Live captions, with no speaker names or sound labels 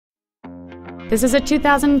This is a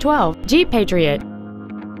 2012 Jeep Patriot.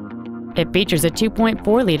 It features a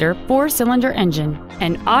 2.4-liter four-cylinder engine,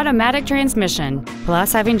 an automatic transmission.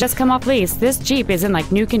 Plus, having just come off lease, this Jeep is in like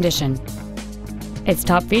new condition. Its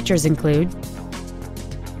top features include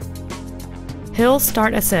hill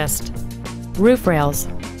start assist, roof rails,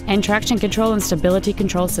 and traction control and stability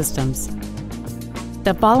control systems.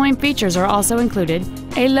 The following features are also included: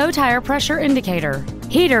 a low tire pressure indicator,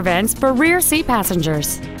 heater vents for rear seat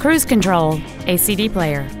passengers, cruise control, a CD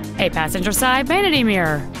player, a passenger side vanity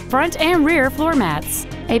mirror, front and rear floor mats,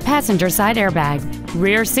 a passenger side airbag,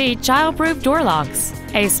 rear seat child-proof door locks,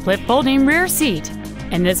 a split folding rear seat,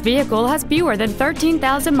 and this vehicle has fewer than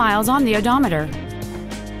 13,000 miles on the odometer.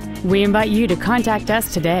 We invite you to contact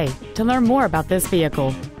us today to learn more about this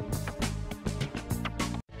vehicle.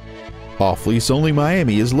 Off Lease Only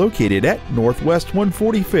Miami is located at Northwest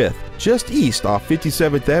 145th, just east off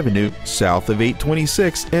 57th Avenue, south of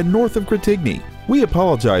 826, and north of Cretigny. We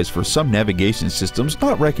apologize for some navigation systems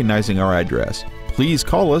not recognizing our address. Please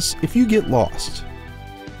call us if you get lost.